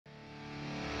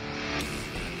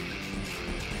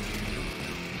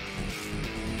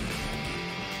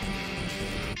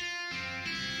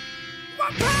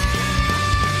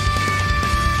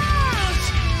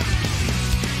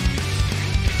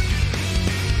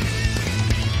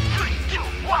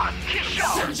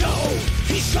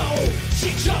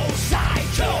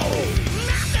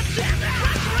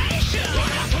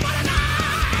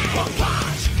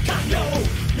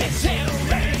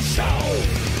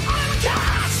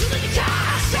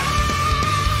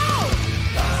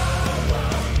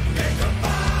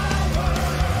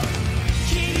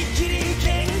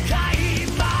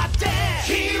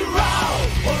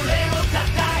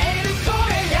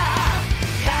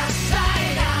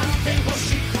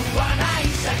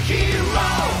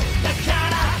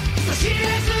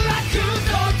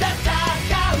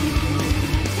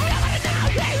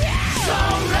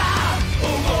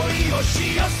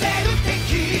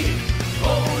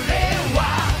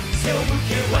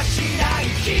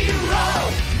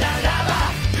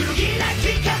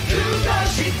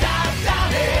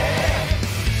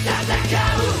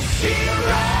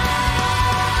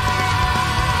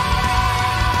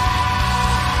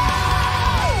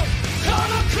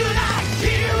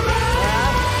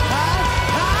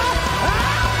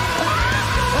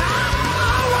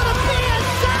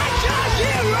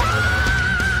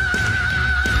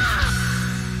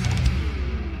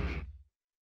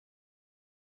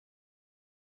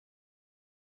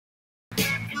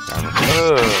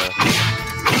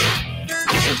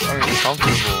It's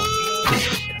uncomfortable.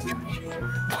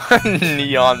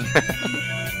 Neon.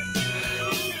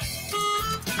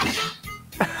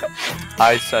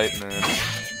 Eyesight, man.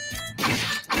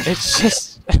 It's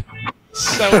just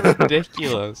so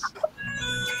ridiculous.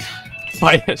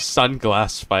 Fight a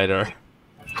sunglass fighter.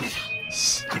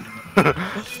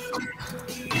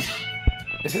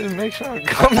 It makes me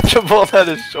uncomfortable that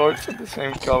his shorts are the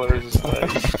same color as his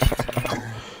legs.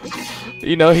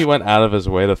 You know he went out of his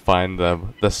way to find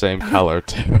them the same color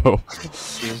too.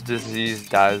 His disease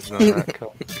dyes them that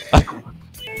color.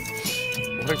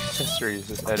 What accessory is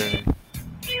this editing?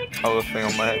 Oh, the thing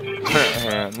on my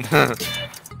hand.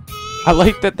 I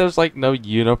like that there's like no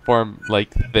uniform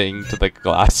like thing to the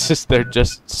glasses. They're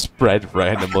just spread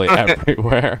randomly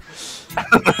everywhere.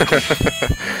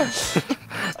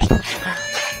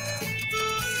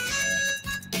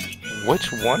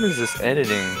 Which one is this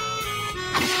editing?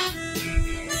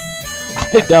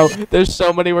 I know, there's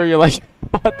so many where you're like,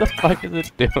 what the fuck is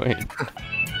it doing?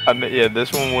 I mean, yeah,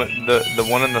 this one would, the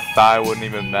one in the thigh wouldn't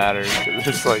even matter, cause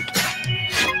it's like,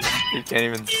 you can't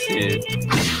even see it.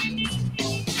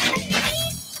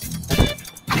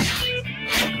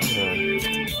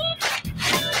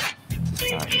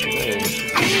 It's not good.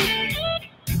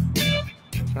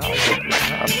 It's not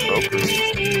appropriate.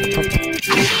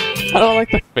 I don't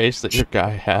like the face that your guy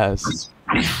has.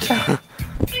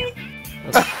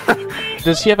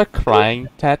 Does he have a crying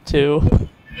tattoo?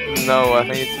 No, I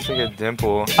think it's just like a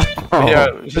dimple. Oh, yeah,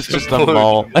 it's just a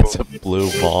ball. Dimple. It's a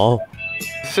blue ball.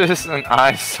 It's just an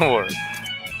eyesore.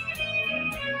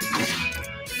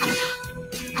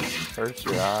 Hurts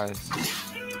your eyes.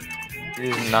 He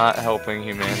is not helping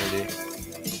humanity.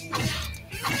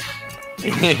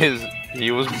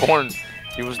 He was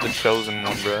the chosen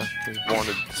one, bro. He was born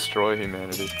to destroy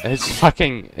humanity.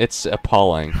 It's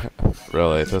appalling.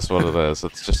 Really, that's what it is.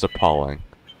 It's just appalling.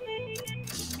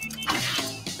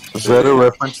 Is that a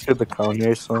reference to the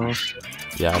Kanye song?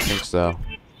 Yeah, I think so.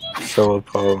 So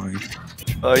appalling.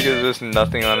 Like, there's just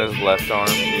nothing on his left arm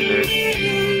either.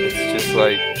 It's just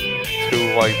like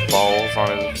two white balls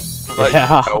on his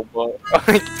elbow.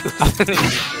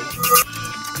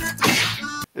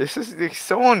 This is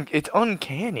it's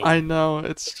uncanny. I know,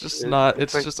 it's just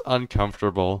it's like, just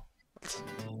uncomfortable.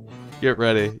 Get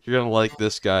ready, you're gonna like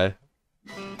this guy.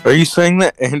 Are you saying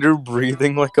that Andrew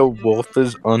breathing like a wolf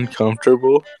is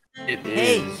uncomfortable? It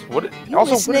is. What?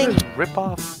 Also, what is this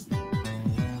ripoff?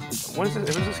 What is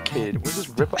this? Who's this kid? What is this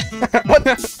ripoff?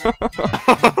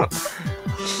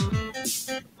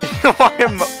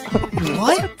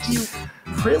 What? You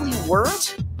really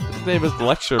weren't? His name is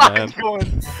Lecture Man.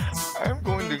 I'm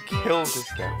going to kill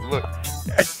this guy. Look.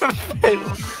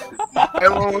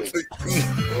 Everyone wants to...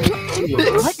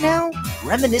 What now?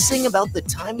 Reminiscing about the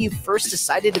time you first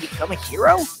decided to become a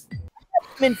hero?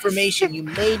 Some information you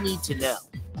may need to know.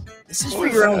 This is for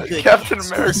your own good. Captain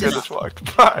America just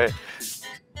walked by.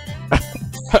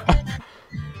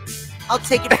 I'll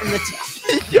take it from the top.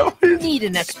 Yo, You need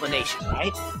an explanation,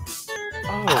 right?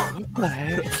 Oh, what the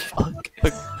heck?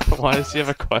 Why does he have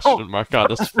a question mark on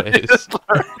his face?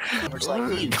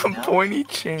 Like you, pointy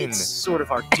chin. It's sort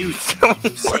of our duty.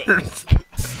 Worse.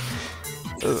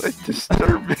 It's like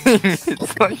disturbing.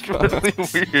 It's like really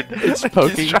weird. It's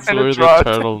poking through the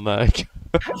turtleneck.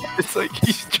 It's like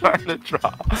he's trying to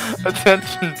draw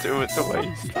attention to it the way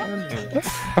he's standing.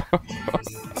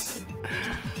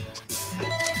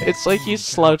 It's like he's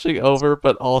slouching over,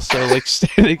 but also like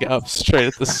standing up straight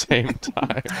at the same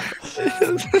time.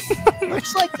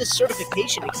 Looks like the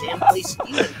certification exam placed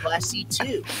you in Class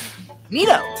C2.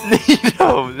 Neato!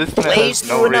 Neato! This man Plays has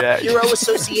no through enough reaction. Hero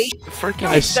Association. Freaking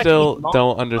I still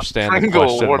don't understand the Triangle,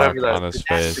 question mark whatever that on his is.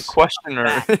 face. The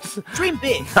questioner is Dream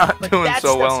big, not but doing that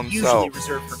so well stuff's usually himself.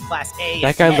 reserved for Class A.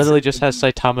 That guy literally just has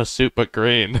Saitama's suit but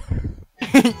green.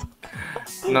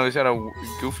 No, he's got a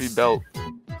goofy belt.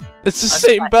 It's the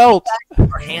same belt!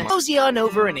 Mosey on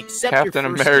over and accept Captain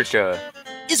your first America.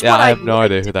 is Yeah, what I have no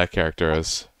like. idea who that character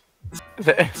is.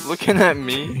 Looking at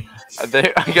me,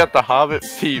 I got the Hobbit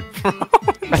feet from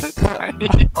the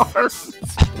tiny arms.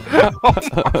 Oh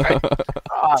my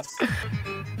god.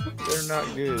 They're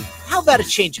not good. How about a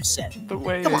change of set? The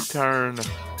way Come they on. turn.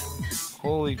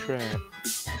 Holy crap.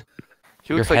 He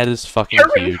Your looks head like, is fucking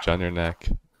huge on your neck.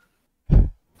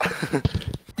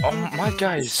 oh my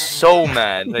guy is so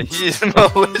mad that he is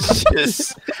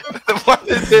malicious. Why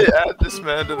did they add this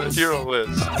man to the hero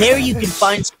list? There you can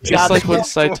find some It's jobs like when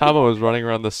Saitama was running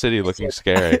around the city looking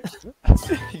scary.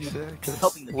 Exactly.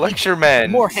 helping the Lecture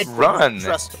man, more headphones run.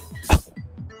 trust them.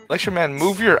 Lecture man,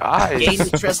 move your eyes. Gain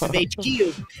the trust of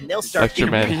HQ, and they'll start Lecture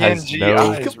giving man you has PNG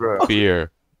no eyes, bro.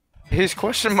 fear. His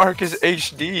question mark is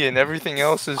HD and everything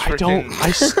else is freaking...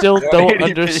 I still don't 180p.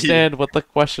 understand what the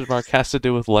question mark has to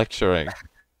do with lecturing.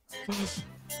 This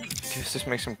just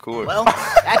makes him cooler. Well,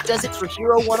 that does it for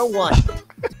Hero 101.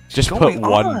 Just put going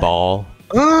one on? ball.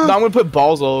 No, I'm gonna put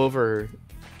balls all over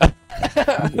her.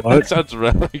 That sounds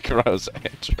really gross,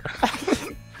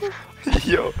 Andrew.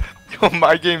 yo,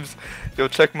 my game's... Yo,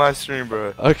 check my stream,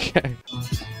 bro. Okay.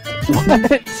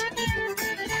 What?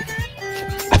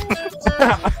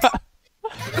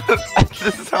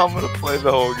 This is how I'm gonna play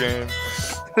the whole game.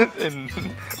 in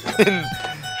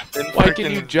Why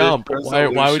can you freaking jump? this Why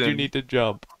would you resolution. need to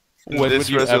jump? In When would this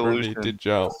you ever need resolution. to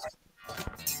jump?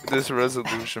 This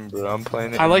resolution, bro. I'm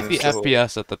playing it. I in like the this little-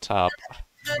 FPS at the top.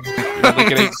 You're only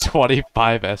getting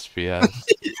 25 FPS.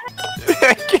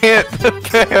 I can't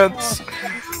advance.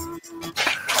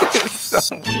 It's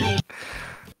so weird.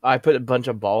 I put a bunch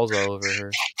of balls all over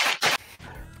her.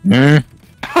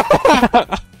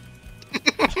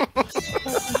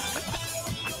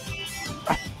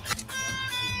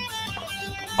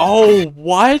 Oh,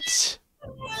 what?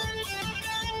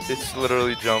 It's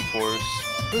literally Jump Force.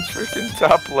 The freaking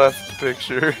top left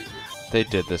picture. They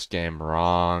did this game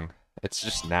wrong. It's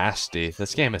just nasty.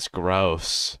 This game is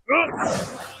gross.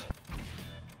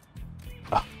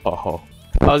 Oh.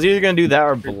 I was either gonna do that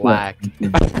or black.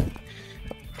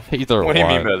 Either What do you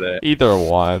mean one. by that? Either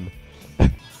one.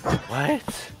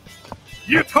 What?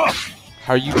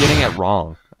 How are you getting it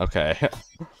wrong? Okay.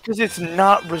 Because it's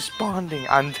not responding.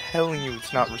 I'm telling you,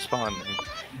 it's not responding.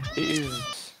 It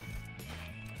is.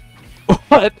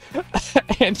 What?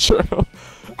 Andrew,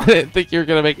 I didn't think you were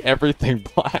gonna make everything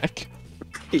black.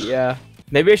 Yeah.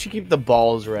 Maybe I should keep the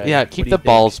balls red. Yeah, What keep do the you think?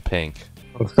 balls pink.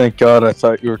 Oh, thank God, I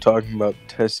thought you were talking about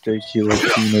testicular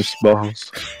penis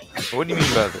balls. What do you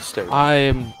mean by the state?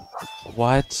 I'm...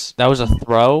 What? That was a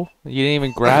throw? You didn't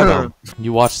even grab him.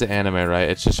 You watched the anime, right?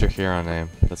 It's just your hero name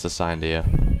that's assigned to you.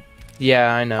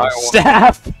 Yeah, I know.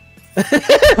 Staff!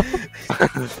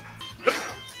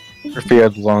 If he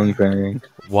had long bang.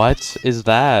 What is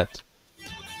that?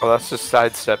 Oh, that's just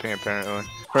sidestepping apparently.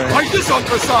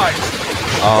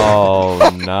 Oh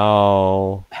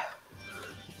no.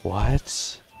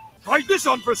 What? Try this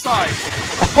on for size.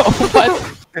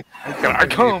 What? Can I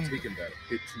come?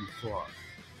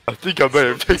 I think I may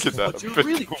have taken that a bit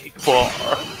too far.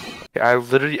 I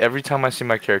literally, every time I see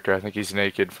my character, I think he's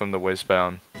naked from the waist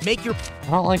down. Make your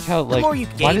I don't like how, like, more you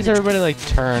why gain, does the- everybody, like,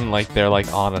 turn like they're,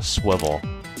 like, on a swivel?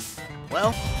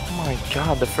 well, Oh my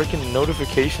god, the freaking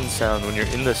notification sound when you're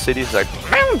in the city is like...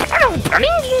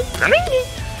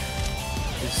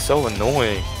 It's so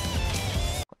annoying.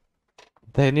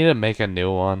 They need to make a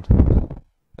new one.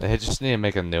 They just need to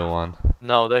make a new one.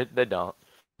 No, they don't.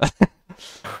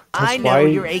 I know why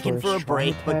you're aching for a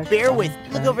break, but bear with.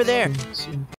 Look over there.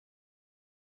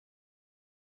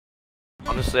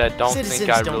 Honestly, I don't think Citizens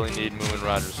I don't- really need Moomin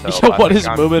Rider's help. Yo, I what think is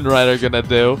I'm- Moomin Rider gonna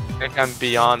do? I think I'm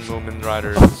beyond Moomin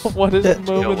Rider's. What is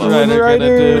Moomin Moomin Rider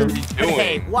Rider. gonna do?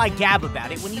 Hey, why gab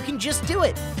about it when you can just do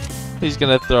it? He's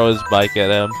gonna throw his bike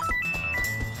at him.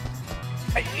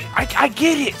 I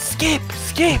get it! Skip!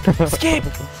 Skip! Skip!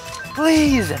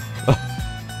 Please!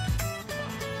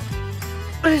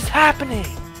 What is happening?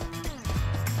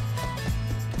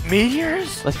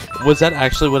 Meteors? Like, was that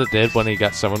actually what it did when he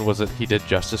got someone? Was it he did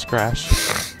Justice Crash?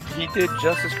 he did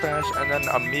Justice Crash and then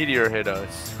a meteor hit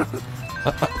us.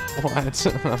 What?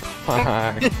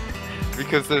 Fuck.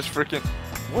 Because there's freaking.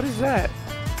 What is that?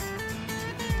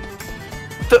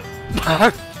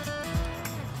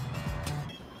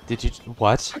 Did you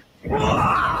what? Is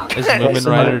Moomin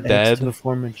Rider dead? To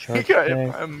form a He charge got hit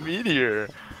attack. by a meteor.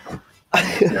 Who I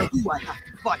have to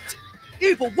fight.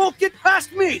 Evil won't get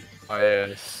past me. Oh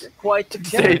yes. Quite the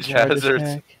Stage Charge hazards.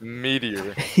 attack. Meteor.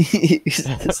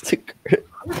 That's the crit.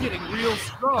 We're getting real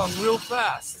strong real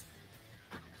fast.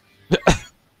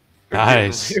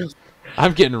 Nice.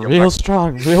 I'm getting real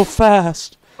strong, real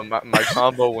fast. My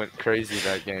combo went crazy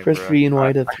that game. Press bro. B and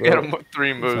Y to I throw. hit him with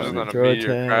 3 moves and then a Throw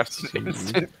meteor attacks. crashed and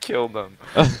instant killed him.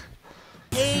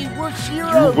 Hey, we're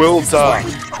heroes. will This is die.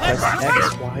 what we Press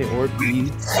X, Y, or B.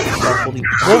 Start holding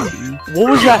What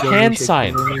was that Then hand you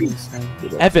sign? take sign.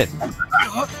 Evan,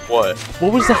 What?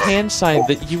 what was the hand sign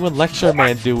that you and Lecture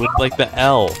Man do with like the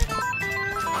L?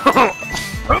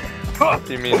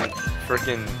 You mean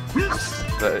freaking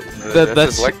that's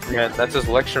that's- his lecture man. That's his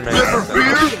lecture man. Take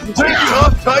it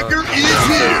off, Tiger.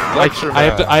 Easy. Lecture I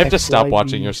have to stop XYZ.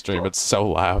 watching your stream. It's so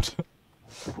loud.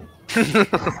 Swim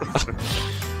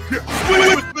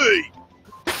with me.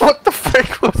 What the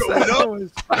frick was that?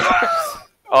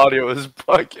 Audio is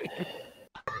bugging.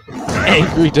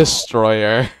 Angry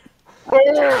Destroyer.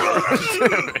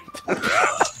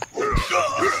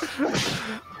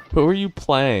 Who are you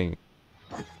playing?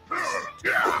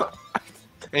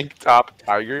 Tank top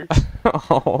tiger.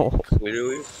 Oh,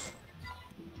 Clearly.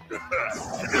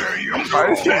 Why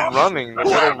is he running? The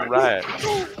little rat.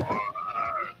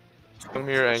 Come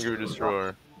here, angry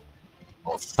destroyer.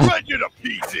 I'll shred you to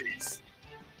pieces.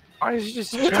 Why is he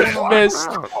just it chilling on missed.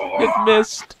 the ground? It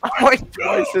missed. I'm like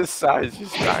twice his size.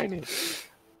 He's tiny.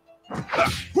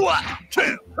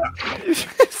 He's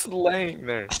just laying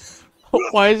there.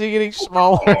 Why is he getting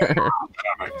smaller?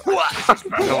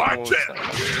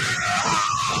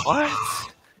 What?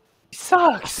 He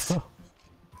sucks.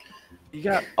 You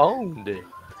got owned.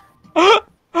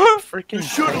 Freaking. You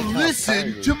should have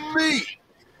listened to me.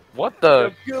 What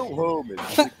the? Go home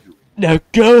and Now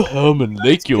go home and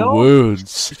lick your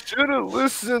wounds. Should have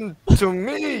listened to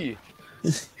me.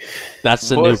 That's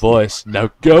the new voice.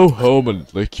 Now go home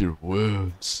and lick your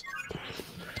wounds.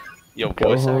 Yo, Go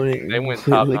voice home acting. and They went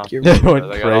lick top your notch. They wounds.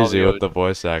 went They got all crazy the with the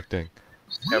voice acting.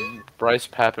 Yeah, Bryce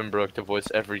Papenbrook to voice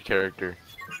every character.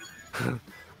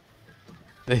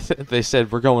 They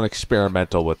said we're going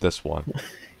experimental with this one.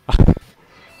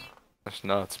 That's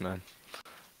nuts, man.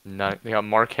 They got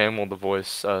Mark Hamill to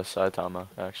voice Saitama,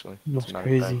 actually. That's As a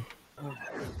matter of crazy.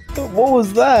 What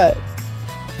was that?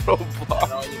 fact.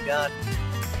 Roblox. all you got.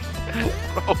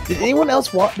 Did anyone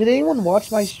else watch? Did anyone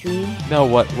watch my stream? No,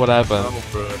 what happened?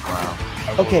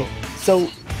 Okay, so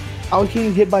I was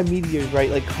getting hit by meteors, right?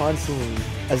 Like constantly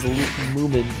as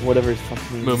Moomin, whatever his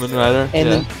fucking name is. Moomin Rider? And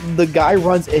Yeah. then the guy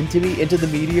runs into me, into the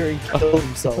meteor, and kills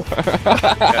himself.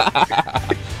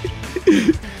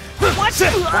 What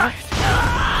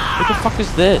the fuck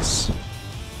is this?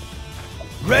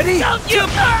 ready? I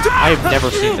have never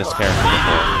seen this character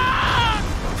before.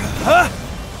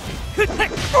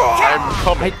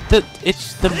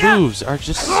 It's the moves are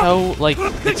just so like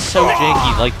it's so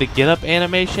janky. Like the get up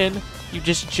animation, you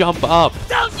just jump up.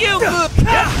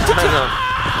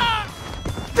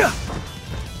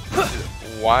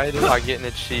 Why do I get an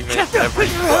achievement every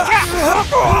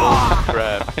quest? Holy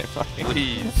crap.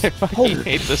 Please. I fucking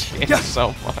hate this game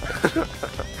so much.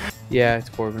 Yeah, it's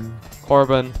Corbin.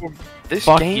 Corbin, This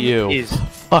fuck game you. is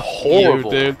Fuck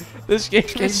horrible. you, dude. This game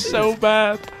is so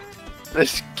bad.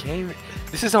 this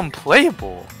is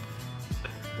unplayable.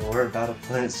 We're about to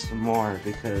play it some more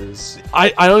because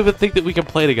I don't even think that we can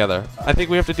play together. I think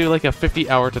we have to do like a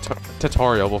 50-hour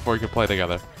tutorial before we can play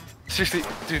together. Seriously,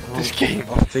 dude, this game,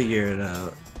 I'll figure it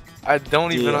out. I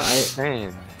don't even Dude,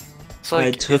 understand. It's I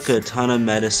like, took a ton of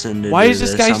medicine to Why do is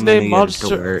this this. guy's I'm gonna name get it to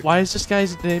Monster? work. Why is this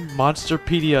guy's name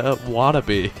Monsterpedia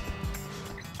Wannabe?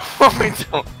 I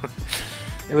don't.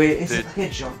 Wait, is Dude. it like a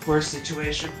jump force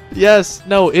situation? Yes,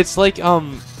 no, it's like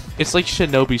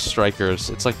Shinobi Strikers.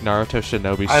 It's like Naruto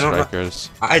Shinobi I don't know- Strikers.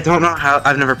 I don't know how.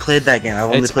 I've never played that game. I've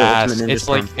only It's played ass. Ultimate Ninja It's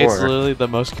like Storm 4. it's literally the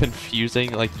most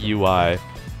confusing like UI.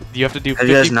 You have to do. Have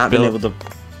you guys 50 not been bil- able to?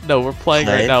 No, we're playing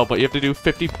right play? now, but you have to do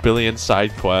 50 billion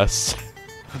side quests.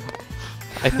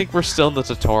 I think we're still in the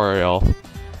tutorial.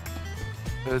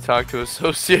 To talk to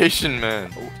Association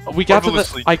Man. We got to the.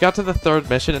 Marvelously. I got to the third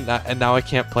mission, and now I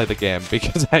can't play the game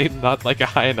because I'm not like a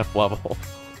high enough level.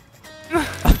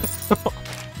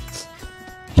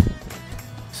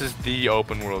 This is the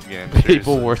open world game. People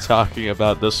seriously. were talking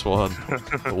about this one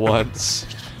once.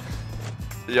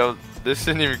 Yo, This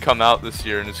didn't even come out this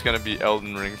year, and it's gonna be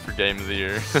Elden Ring for Game of the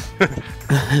Year.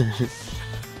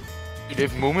 Dude,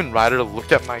 if Moomin Rider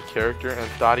looked at my character and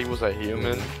thought he was a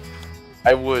human,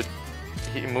 I would.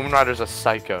 Moomin Rider's a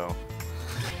psycho.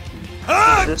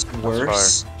 Is this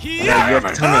worse? No, you have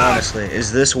to tell me honestly.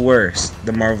 Is this worse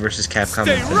than Marvel vs. Capcom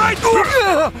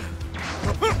Infinite?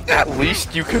 At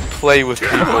least you could play with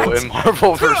people in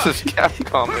Marvel vs.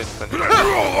 Capcom Infinite.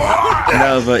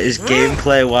 No, but is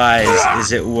gameplay wise,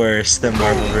 is it worse than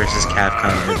Marvel vs.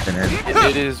 Capcom Infinite?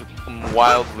 It is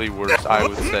wildly worse, I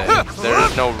would say. There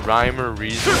is no rhyme or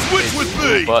reason. It's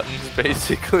two buttons,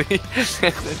 basically.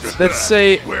 Let's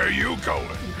say Where are you going?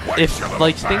 if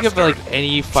like think of like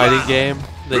any fighting game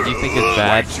that you think is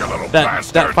bad,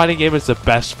 that fighting game is the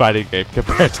best fighting game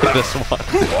compared to this one.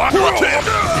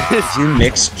 If you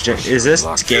mix, is this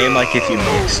game like if you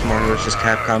mix Marvel vs.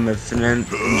 Capcom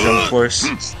Infinite and Jump Force?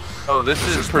 Oh, this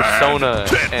is Persona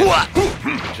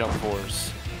and Jump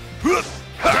Force.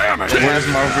 Damn it! What is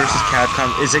Marvel vs.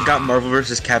 Capcom? Is it got Marvel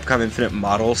vs. Capcom Infinite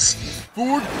models?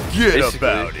 Forget Basically,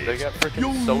 about they it. got frickin'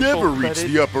 You'll social never reach credit.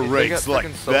 the upper They ranks got like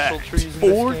frickin' social that. trees in this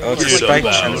Oh, game. it's a Forget Spike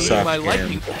about it. Chunsoft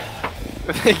game.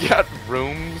 They got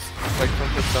rooms, like from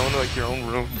Persona, like your own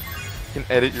room. You can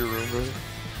edit your room, right?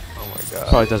 Oh my god.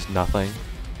 Probably does nothing.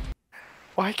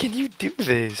 Why can you do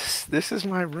this? This is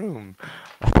my room.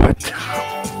 What?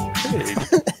 Hey.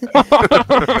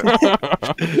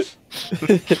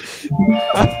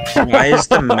 Why is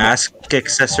the mask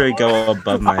accessory go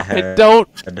above my head? Don't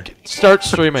start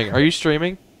streaming. Are you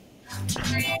streaming?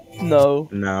 No.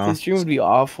 No. The stream would be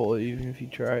awful even if you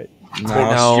tried. No,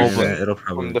 No, screw that, it'll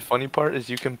probably. The funny part is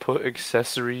you can put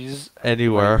accessories,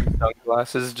 Anywhere.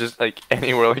 sunglasses, just like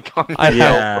anywhere, like on I your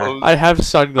have- elbows. I have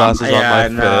sunglasses on my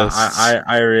no, fists. I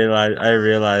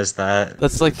realized that.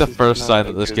 That's like the This is first not sign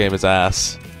a that this good- game is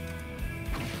ass.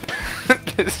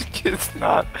 This kid's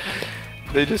not.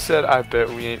 They just said, I bet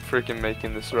we ain't freaking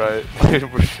making this right.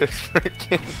 Dude, we're just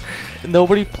freaking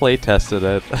Nobody play tested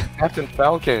it. Captain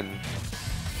Falcon.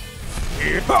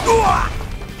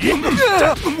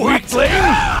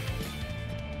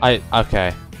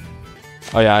 Okay.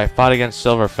 Oh yeah, I fought against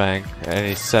Silverfang, and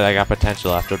he said I got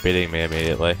potential after beating me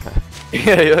immediately.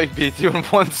 Yeah, he like beats you in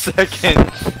 1 second.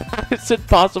 It's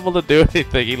impossible to do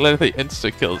anything. He literally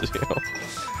insta kills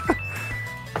you.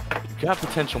 You got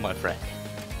potential, my friend.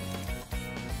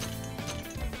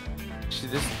 See,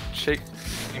 this chick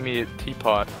gave me a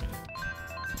teapot.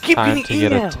 Keep Time getting to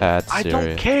get a email. tad I don't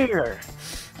serious. care.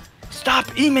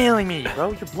 Stop emailing me,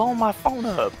 bro. You're blowing my phone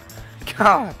up.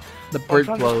 God. The bird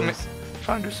I'm trying to blows.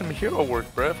 trying to do some hero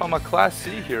work, bro. If I'm a Class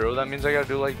C hero, that means I gotta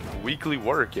do like weekly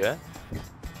work, yeah?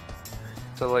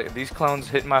 So like these clowns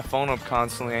hitting my phone up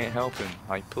constantly ain't helping.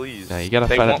 Like please. Yeah, you gotta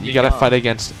They fight. want You me gotta gone. fight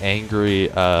against angry.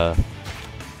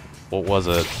 What was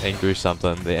it? Angry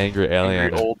something. The angry alien.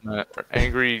 Angry old man. Or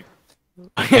angry.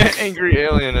 Angry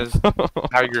alien is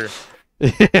Tiger.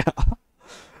 Yeah.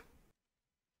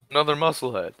 Another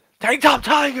musclehead. Tank Top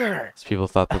Tiger. These people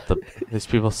thought that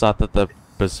the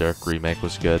Berserk remake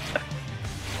was good.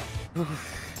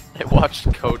 I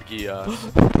watched Code Geass.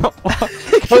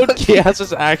 Code Geass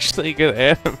is actually good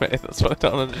anime. That's what I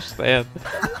don't understand.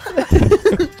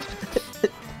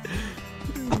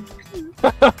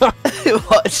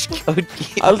 Watch Code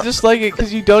Geass. I was just like it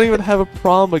because you don't even have a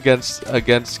problem against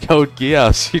Code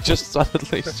Geass. You just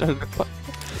suddenly started.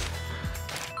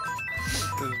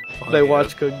 They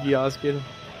watch Code Geass get him.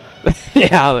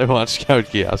 Yeah, they watched Code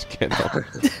Geass get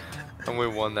him. And we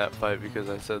won that fight because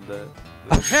I said that.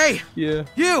 Hey, Yeah.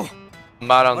 you! I'm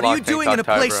not What are you unlocked doing Tank in a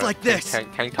Top place Tiger. like this?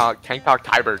 Tank Top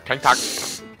Tiger. Tank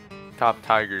Top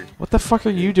Tiger. What the fuck are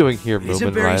you doing here, Isn't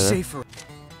Moomin very Rider? safe for.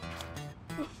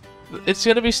 It's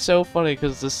gonna be so funny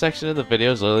because this section of the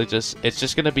video is literally it's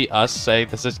just gonna be us saying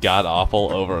this is god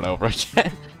awful over and over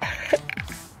again.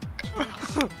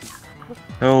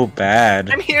 So bad.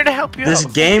 I'm here to help you This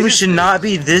out. game should not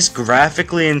be this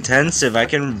graphically intensive. I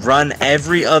can run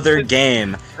every other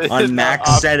game This is on not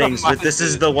max settings, but this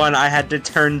is optimized. the one I had to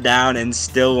turn down and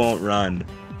still won't run.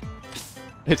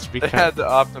 It's They because had to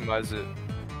optimize it.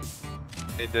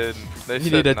 They did. They you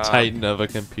said need a nah. titan of a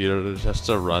computer just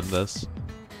to run this.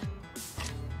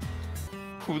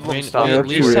 Hoodlum mean, stop we I at hope it.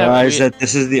 least you have- realize we- that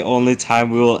this is the only time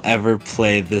we will ever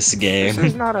play this This is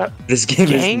game. not a. This game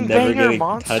is Gangbanger never getting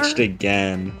monster? touched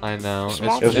again I know. This It's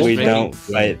monster if just we making- don't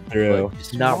fight through.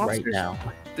 This Not right monster's- now.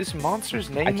 This monster's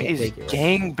I name can't is take it.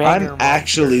 Gangbanger. I'm Monster.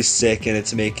 actually sick and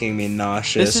it's making me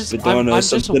nauseous, This is. but don't know I'm just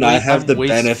something. I wait- have I'm the waste-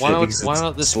 benefit wanna know what- because wanna know what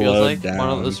it's this feels slowed like? down. Wanna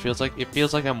know what this feels like? It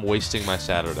feels like I'm wasting my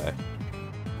Saturday.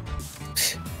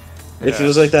 It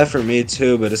feels like that for me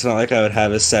too, but it's not like I would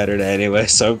have a Saturday anyway,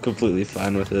 so I'm completely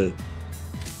fine with it.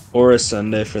 Or a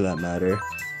Sunday for that matter.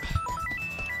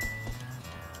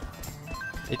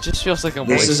 It just feels like I'm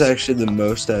This is wasting, actually the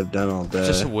most I've done all day.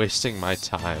 just wasting my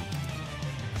time.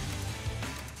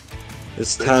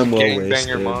 It's time well Gangbanger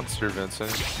wasted. monster, Vincent.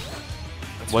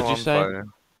 That's What'd what you say?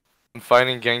 fighting. I'm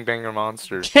fighting Gangbanger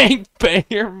monster.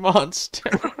 Gangbanger monster.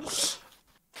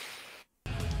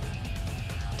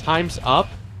 Time's up,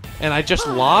 and I just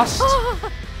lost.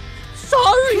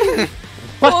 Sorry.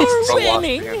 What? Bro lost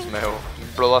against Male.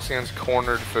 Bro lost against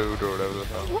cornered food or whatever the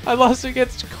hell. I lost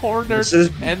against cornered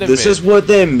enemy. This is what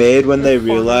they made when they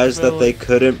Cornered realized that they villain.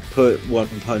 couldn't put One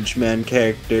Punch Man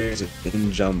characters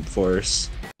in Jump Force.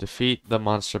 Defeat the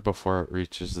monster before it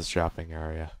reaches the shopping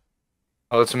area.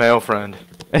 Oh, it's Male friend.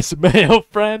 It's male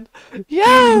friend.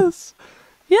 Yes.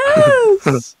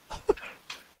 Yes.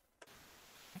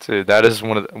 Dude, that is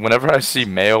one of the, whenever I see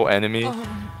male enemy,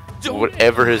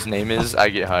 whatever his name is, I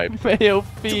get hyped. Male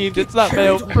fiend. It's not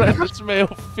male friend. It's male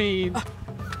fiend.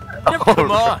 Come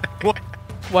on.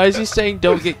 Why is he saying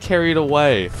don't get carried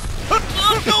away?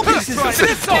 This is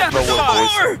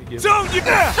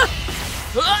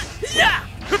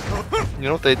You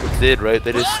know what they did, right?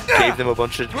 They just gave them a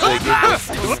bunch of voice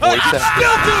actors, a bunch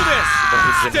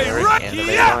of generic anime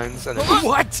lines, and then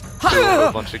just threw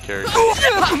a bunch of characters.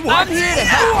 I'm here to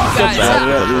help you guys Bad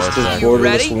out. at least is You borderless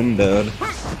ready? windowed.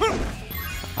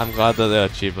 I'm glad that the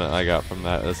achievement I got from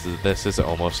that is this is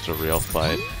almost a real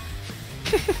fight.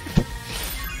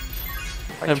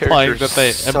 Implying that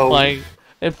they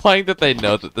implying that they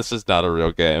know that this is not a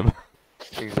real game.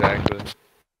 Exactly.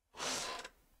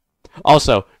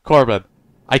 Also, Corbin,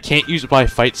 I can't use my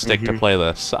fight stick to play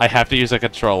this. I have to use a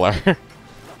controller.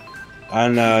 I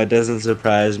know, it doesn't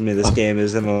surprise me. This game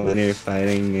isn't a linear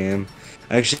fighting game.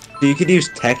 Actually, you could use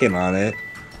Tekken on it.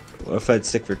 A fight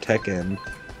stick for Tekken.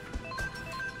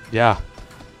 Yeah.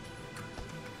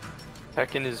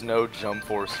 Tekken is no Jump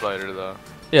Force fighter, though.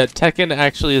 Yeah, Tekken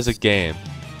actually is a game.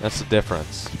 That's the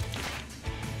difference.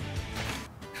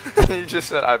 You just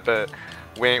said, I bet.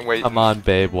 Wait. Come on,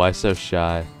 babe. Why so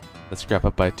shy? Let's grab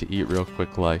a bite to eat real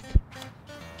quick, like.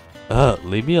 Ugh,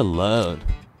 leave me alone.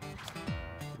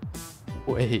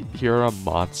 Wait, you're a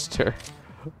monster.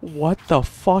 What the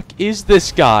fuck is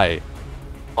this guy?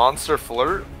 Monster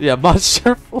Flirt? Yeah,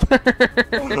 Monster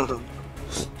Flirt.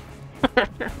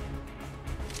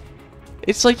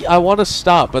 It's like I want to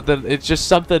stop, but then it's just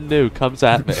something new comes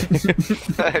at me.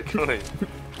 Exactly.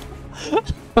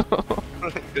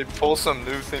 They pull some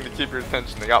new thing to keep your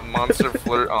attention. They got Monster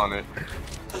Flirt on it.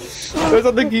 There's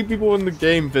something to keep people in the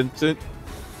game, Vincent.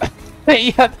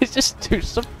 Yeah, they just do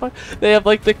some fun. They have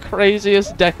like the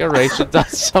craziest decorations on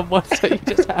someone, so you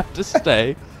just have to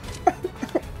stay.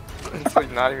 It's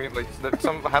like not even like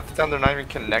half the time they're not even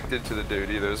connected to the dude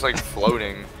either. It's like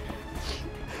floating.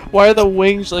 Why are the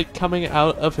wings like coming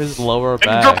out of his lower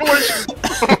back?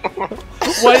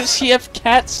 Why does he have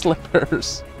cat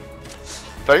slippers?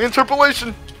 Bang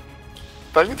interpolation.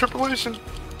 Bang interpolation.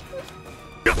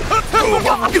 I'm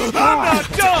not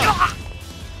done!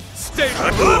 Stay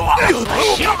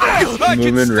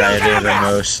Moomin Rider, the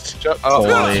most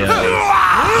holy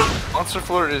Monster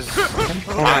Flirt is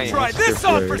Try this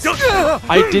on for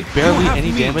I did barely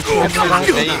any damage to him.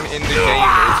 the name in the game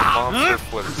is Monster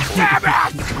Flirt.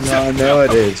 No, I know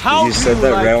it is, but you said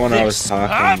that right when I was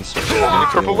talking. So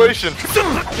Interpolation.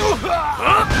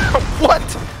 What?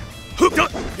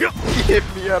 He hit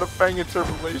me out of Bang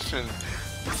interpolation.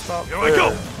 It's not fair. Here we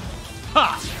go.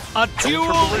 Ha! A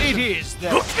duel it is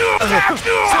then.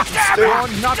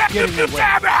 You're not getting away.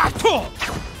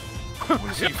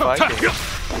 What is he fighting?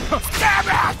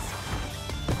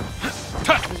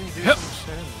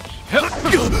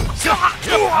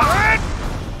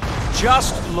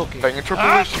 Just looking. Bang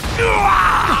interpolation. Here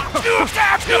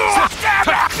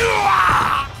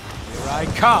I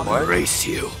come. Race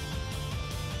you.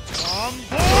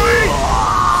 Alright,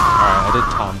 I did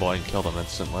tomboy and killed him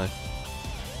instantly.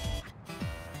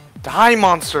 Die,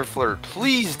 Monster Flirt.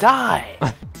 Please die.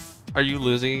 Are you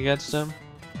losing against him?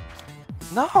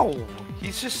 No.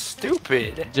 He's just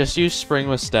stupid. Just use Spring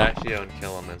Mustachio and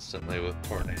kill him instantly with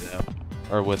Tornado.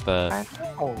 Or with a... I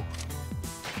know.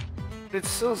 It's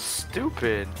so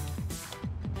stupid.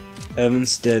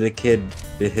 Evan's dedicated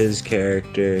to his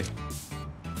character.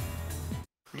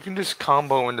 You can just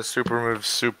combo into super moves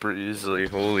super easily.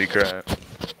 Holy crap.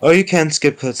 Oh, you can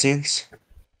skip cutscenes.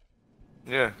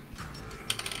 Yeah.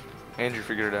 Andrew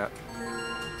figured it out.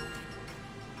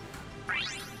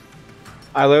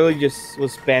 I literally just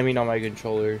was spamming on my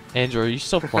controller. Andrew, are you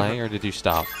still playing or did you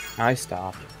stop? I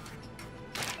stopped.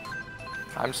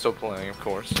 I'm still playing, of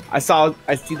course. I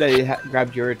see that it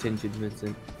grabbed your attention,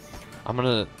 Vincent.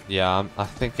 I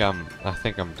think I'm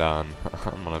done.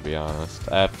 I'm gonna be honest.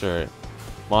 After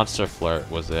Monster Flirt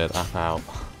was it, I'm out.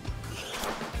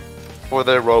 Or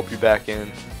they rope you back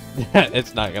in.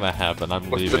 It's not gonna happen. I'm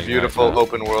What's leaving. the beautiful right now.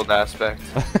 open world aspect?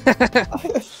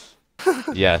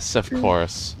 Yes, of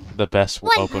course. The best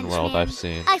One open Punch world Man, I've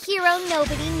seen. A hero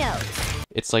nobody knows.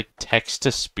 It's like text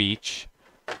to speech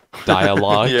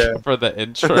dialogue Yeah. for the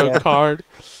intro card.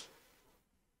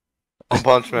 One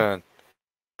Punch Man.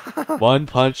 One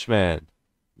Punch Man,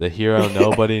 the hero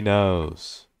nobody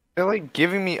knows. They're like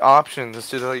giving me options,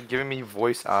 so they're like giving me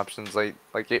voice options, like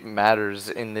it matters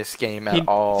in this game at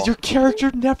all. Your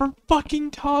character never fucking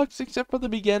talks except for the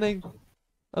beginning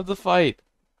of the fight,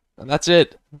 and that's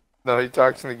it. No, he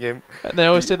talks in the game. And they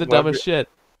always say the dumbest shit.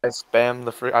 I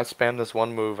spam this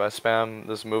one move. I spam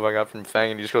this move I got from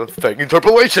Fang, and he just goes Fang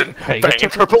interpolation, Fang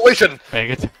interpolation, Fang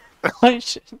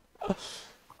interpolation.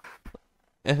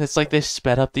 And it's like they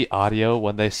sped up the audio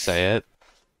when they say it.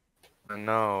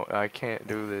 No, I can't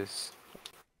do this.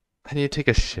 I need to take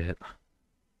a shit.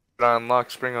 But I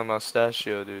unlocked Spring on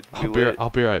Mustachio, dude. I'll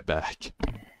be right back.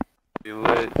 Be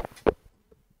lit.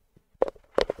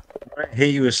 I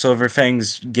hate you with Silver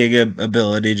Fang's Giga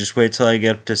ability. Just wait till I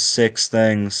get up to 6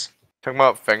 things. Talking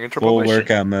about Fang Full interpolation.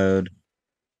 workout mode.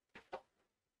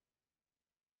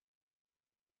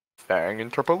 Fang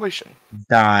interpolation.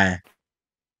 Die.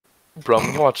 Bro, I'm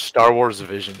gonna watch Star Wars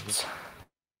Visions.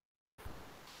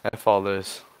 F all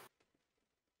this.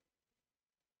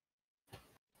 I'm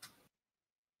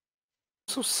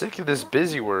so sick of this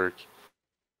busy work.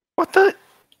 What the?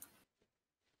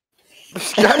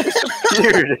 This guy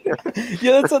disappeared.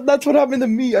 Yeah, that's what happened to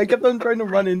me. I kept on trying to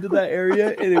run into that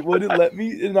area and it wouldn't let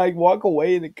me, and I walk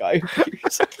away and the guy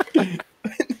appears.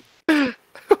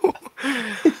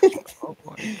 Oh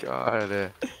my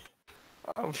god.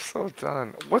 I'm so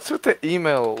done. What's with the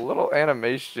email? Little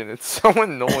animation. It's so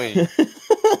annoying.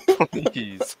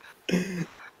 Please.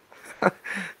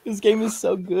 This game is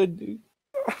so good, dude.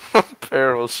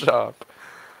 Apparel shop.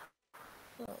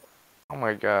 Oh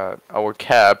my god. Our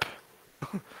cap.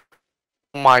 Oh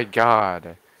my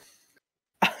god.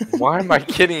 Why am I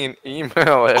getting an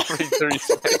email every 3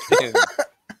 seconds?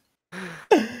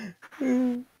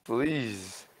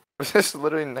 Please. Is this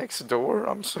literally next door?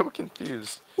 I'm so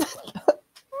confused.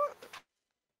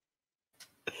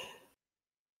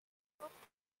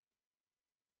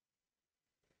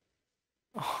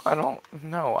 Oh, I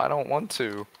don't want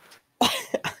to.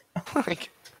 Like,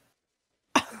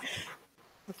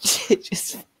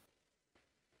 Just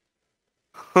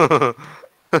oh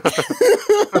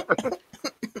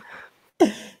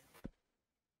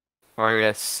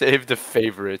yeah, save the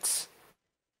favorites.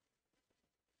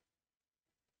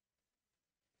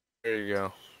 There you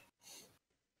go.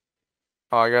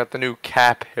 Oh, I got the new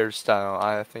cap hairstyle.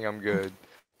 I think I'm good.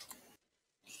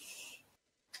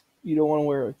 you don't want to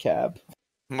wear a cap.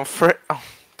 I'm afraid. Oh,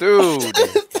 dude.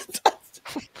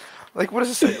 Like, what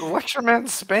is this? Lecture man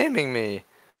spamming me.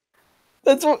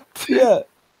 That's what. Yeah.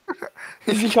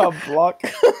 He's called block.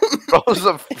 Bro's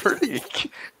a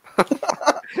freak. I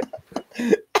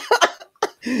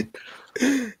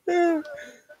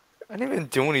didn't even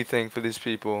do anything for these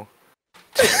people.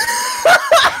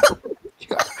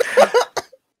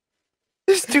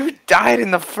 This dude died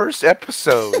in the first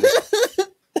episode.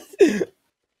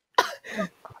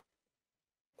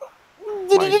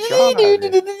 Oh my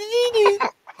god.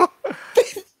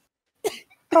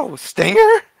 Oh,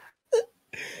 Stinger?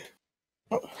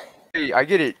 Hey, I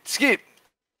get it. Skip.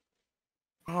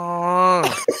 Oh.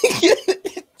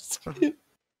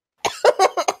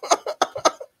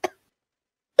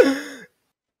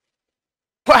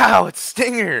 Wow, it's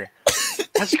Stinger.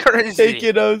 That's crazy. Hey,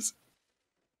 kiddos.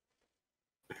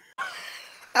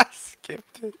 I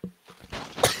skipped it.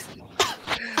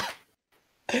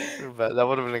 That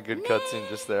would have been a good cutscene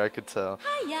just there. I could tell.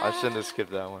 I shouldn't have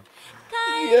skipped that one.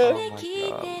 Yeah. Oh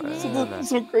my god, man.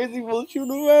 Some crazy bullshit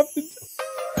would have happened.